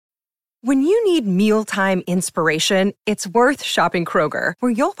When you need mealtime inspiration, it's worth shopping Kroger,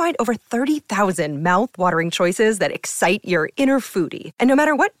 where you'll find over 30,000 mouth-watering choices that excite your inner foodie. And no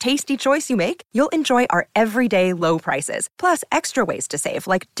matter what tasty choice you make, you'll enjoy our everyday low prices, plus extra ways to save,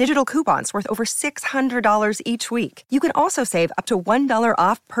 like digital coupons worth over $600 each week. You can also save up to $1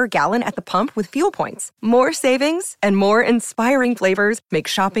 off per gallon at the pump with fuel points. More savings and more inspiring flavors make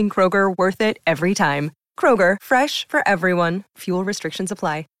shopping Kroger worth it every time. Kroger, fresh for everyone. Fuel restrictions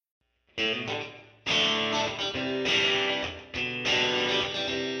apply.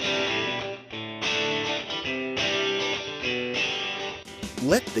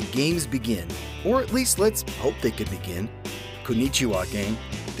 Let the games begin. Or at least let's hope they could begin. Konnichiwa, gang.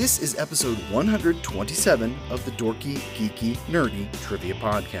 This is episode 127 of the Dorky, Geeky, Nerdy Trivia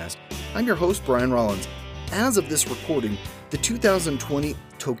Podcast. I'm your host, Brian Rollins. As of this recording, the 2020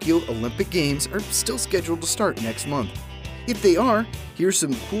 Tokyo Olympic Games are still scheduled to start next month. If they are, here's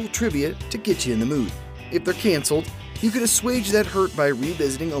some cool trivia to get you in the mood. If they're canceled, you could assuage that hurt by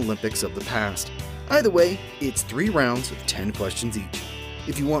revisiting Olympics of the past. Either way, it's 3 rounds of 10 questions each.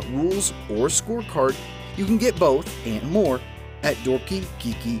 If you want rules or a scorecard, you can get both and more at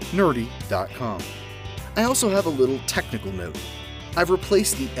dorkygeekynerdy.com. I also have a little technical note. I've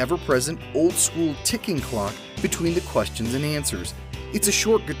replaced the ever-present old-school ticking clock between the questions and answers. It's a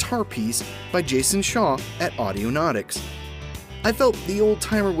short guitar piece by Jason Shaw at Audionautics. I felt the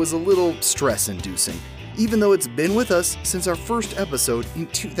old-timer was a little stress-inducing, even though it's been with us since our first episode in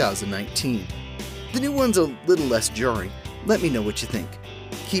 2019. The new one's a little less jarring. Let me know what you think.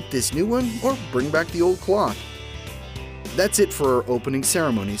 Keep this new one or bring back the old clock. That's it for our opening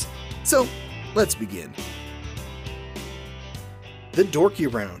ceremonies, so let's begin. The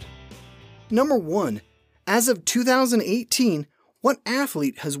Dorky Round. Number 1. As of 2018, what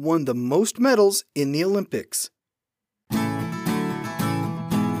athlete has won the most medals in the Olympics?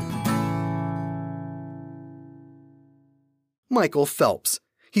 Michael Phelps.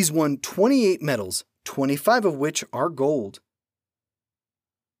 He's won 28 medals, 25 of which are gold.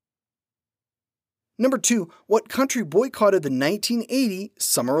 Number 2. What country boycotted the 1980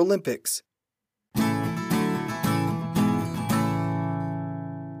 Summer Olympics?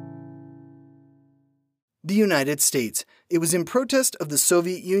 The United States. It was in protest of the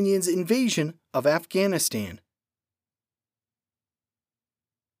Soviet Union's invasion of Afghanistan.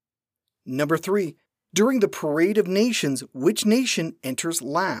 Number 3. During the Parade of Nations, which nation enters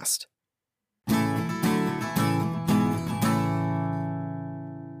last?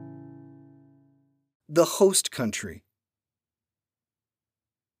 The host country.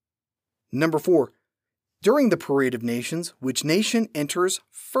 Number 4. During the Parade of Nations, which nation enters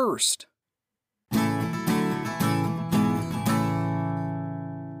first?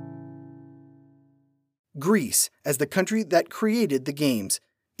 Greece, as the country that created the Games.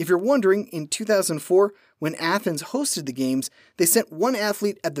 If you're wondering, in 2004, when Athens hosted the Games, they sent one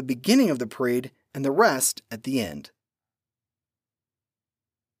athlete at the beginning of the parade and the rest at the end.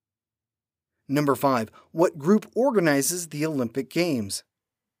 Number 5. What group organizes the Olympic Games?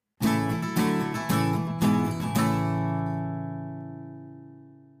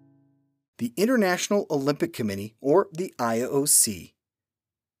 The International Olympic Committee, or the IOC.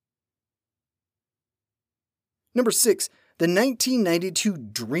 Number 6. The 1992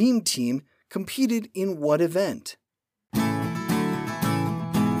 Dream Team competed in what event?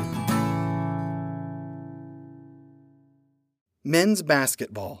 Men's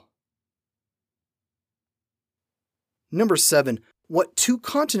basketball. Number 7. What 2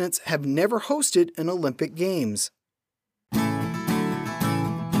 continents have never hosted an Olympic Games?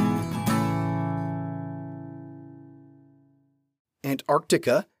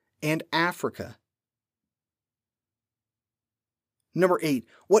 Antarctica and Africa. Number 8.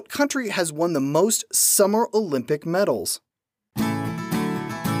 What country has won the most Summer Olympic medals?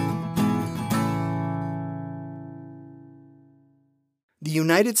 The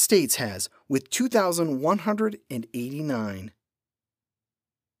United States has, with 2,189.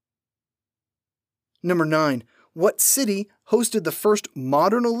 Number 9. What city hosted the first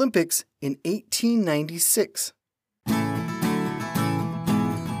modern Olympics in 1896?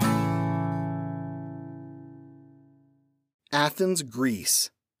 Athens, Greece.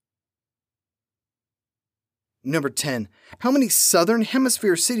 Number 10. How many Southern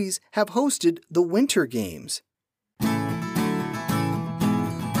Hemisphere cities have hosted the Winter Games?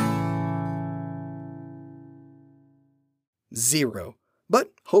 Zero.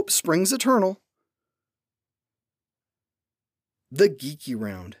 But hope springs eternal. The Geeky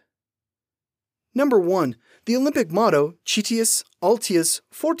Round. Number 1. The Olympic motto, Citius, Altius,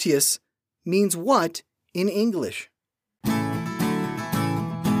 Fortius, means what in English?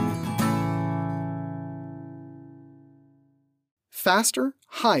 faster,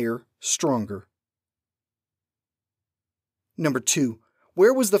 higher, stronger. Number 2.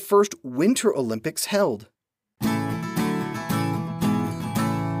 Where was the first Winter Olympics held?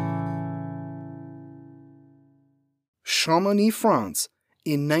 Chamonix, France,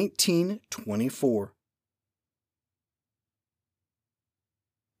 in 1924.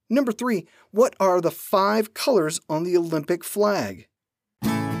 Number 3. What are the 5 colors on the Olympic flag?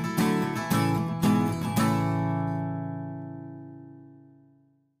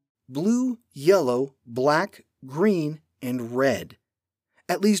 Blue, yellow, black, green, and red.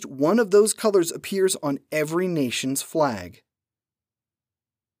 At least one of those colors appears on every nation's flag.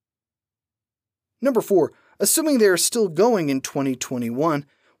 Number 4. Assuming they are still going in 2021,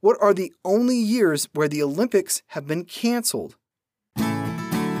 what are the only years where the Olympics have been canceled?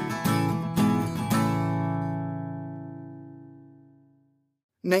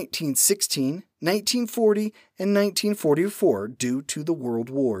 (1916, 1940, and 1944) due to the World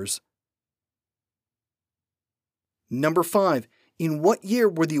Wars. Number 5. In what year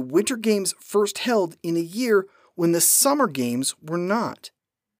were the Winter Games first held in a year when the Summer Games were not?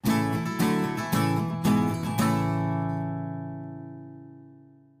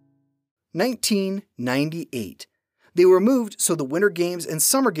 (1998). They were moved so the Winter Games and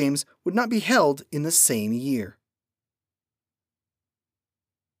Summer Games would not be held in the same year.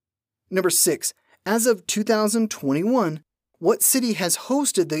 Number 6. As of 2021, what city has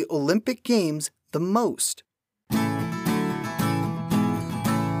hosted the Olympic Games the most?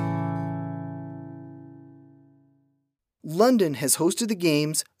 London has hosted the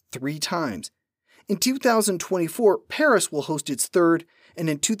Games 3 times. In 2024, Paris will host its 3rd, and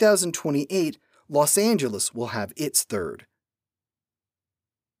in 2028, Los Angeles will have its 3rd.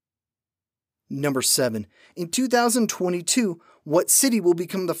 Number 7. In 2022, what city will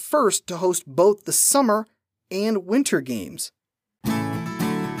become the first to host both the Summer and Winter Games?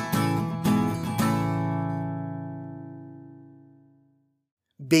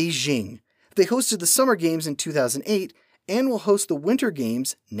 Beijing. They hosted the Summer Games in 2008 and will host the Winter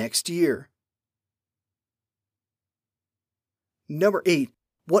Games next year. Number 8.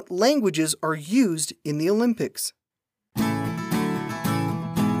 What languages are used in the Olympics?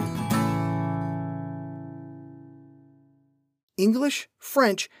 English,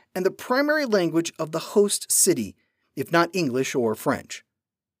 French, and the primary language of the host city, if not English or French.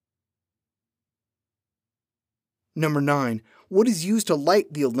 Number 9. What is used to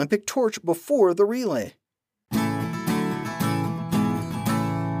light the Olympic torch before the relay?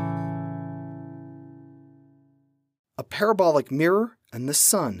 A parabolic mirror and the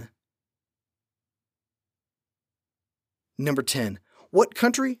sun. Number 10. What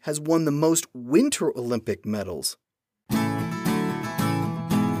country has won the most Winter Olympic medals?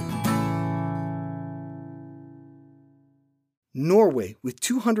 Norway with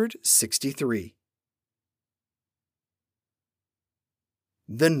 263.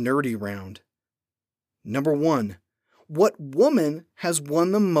 The nerdy round. Number 1. What woman has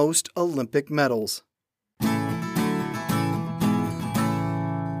won the most Olympic medals?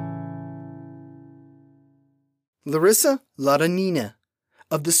 Larissa Latynina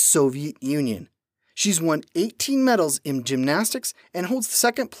of the Soviet Union. She's won 18 medals in gymnastics and holds the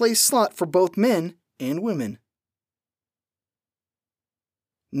 2nd place slot for both men and women.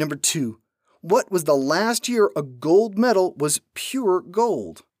 Number 2. What was the last year a gold medal was pure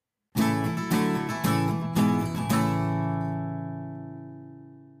gold?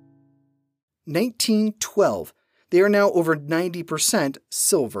 (1912). They are now over 90%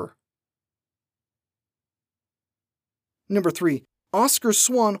 silver. Number 3. Oscar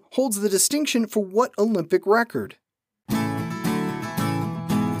Swan holds the distinction for what Olympic record?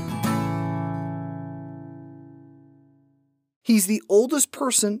 He's the oldest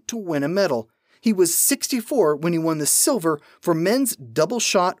person to win a medal. He was 64 when he won the silver for men's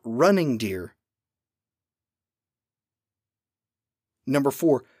double-shot running deer. Number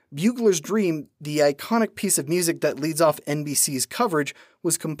 4. Bugler's Dream, the iconic piece of music that leads off NBC's coverage,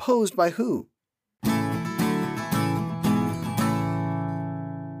 was composed by who?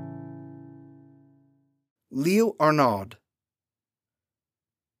 Leo Arnaud.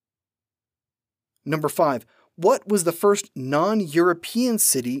 Number 5. What was the first non-European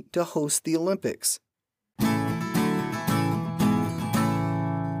city to host the Olympics?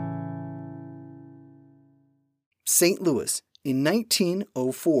 St. Louis in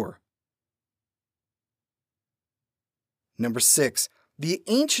 1904. Number 6. The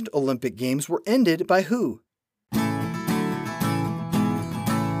ancient Olympic Games were ended by who?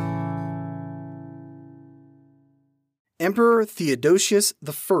 Emperor Theodosius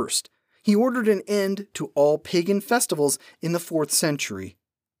I. He ordered an end to all pagan festivals in the 4th century.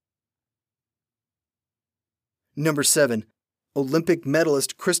 Number 7. Olympic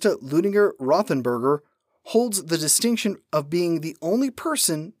medalist Christa Lüdinger-Rothenberger holds the distinction of being the only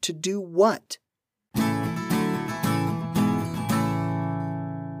person to do what?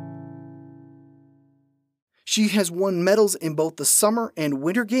 She has won medals in both the Summer and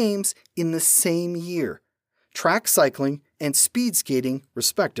Winter Games in the same year, track cycling and speed skating,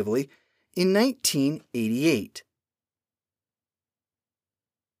 respectively, in 1988.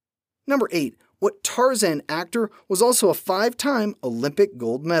 Number 8. What Tarzan actor was also a 5-time Olympic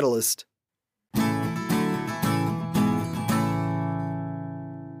gold medalist?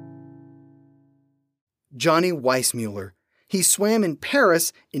 Johnny Weissmuller. He swam in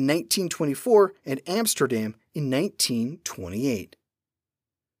Paris in 1924 and Amsterdam in 1928.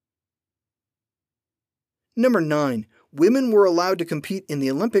 Number 9. Women were allowed to compete in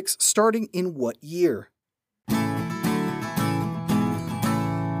the Olympics starting in what year?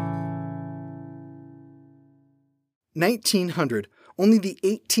 (1900). Only the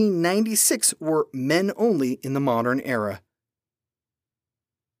 1896 were men only in the modern era.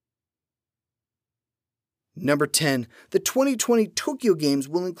 Number 10. The 2020 Tokyo Games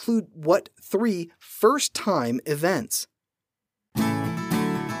will include what 3 first-time events?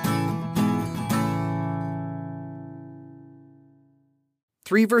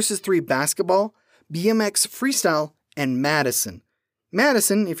 Three versus 3 basketball, BMX freestyle, and Madison.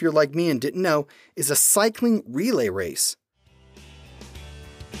 Madison, if you're like me and didn't know, is a cycling relay race.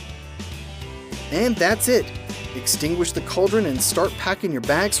 And that's it. Extinguish the cauldron and start packing your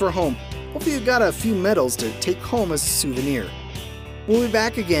bags for home. Hopefully you got a few medals to take home as a souvenir. We'll be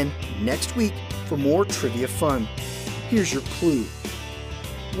back again next week for more trivia fun. Here's your clue.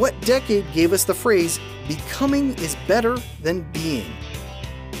 What decade gave us the phrase, "Becoming is better than being"?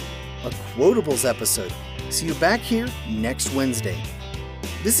 A Quotables episode. See you back here next Wednesday.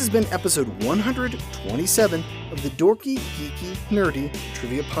 This has been episode 127 of the Dorky, Geeky, Nerdy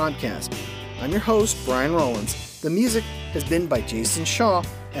Trivia Podcast. I'm your host, Brian Rollins. The music has been by Jason Shaw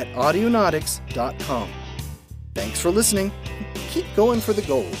at Audionautics.com. Thanks for listening. Keep going for the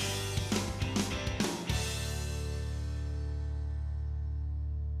gold.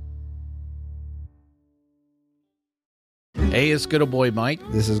 Hey, it's good old boy Mike.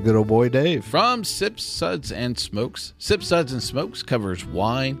 This is good old boy Dave. From Sips, Suds, and Smokes. Sips, Suds, and Smokes covers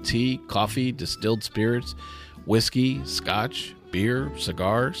wine, tea, coffee, distilled spirits, whiskey, scotch, beer,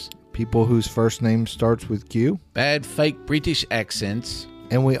 cigars. People whose first name starts with Q. Bad fake British accents.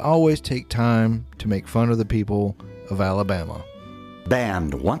 And we always take time to make fun of the people of Alabama.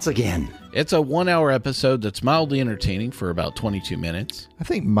 Banned once again. It's a 1-hour episode that's mildly entertaining for about 22 minutes. I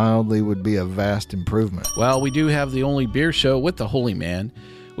think mildly would be a vast improvement. Well, we do have the only beer show with the Holy Man.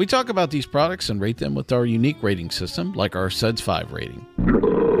 We talk about these products and rate them with our unique rating system, like our Suds 5 rating.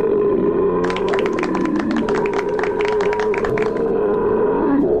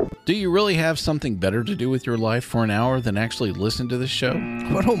 Do you really have something better to do with your life for an hour than actually listen to this show?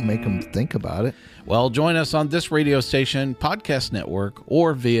 Well, don't make them think about it. Well, join us on this radio station, podcast network,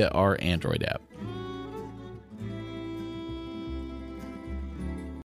 or via our Android app.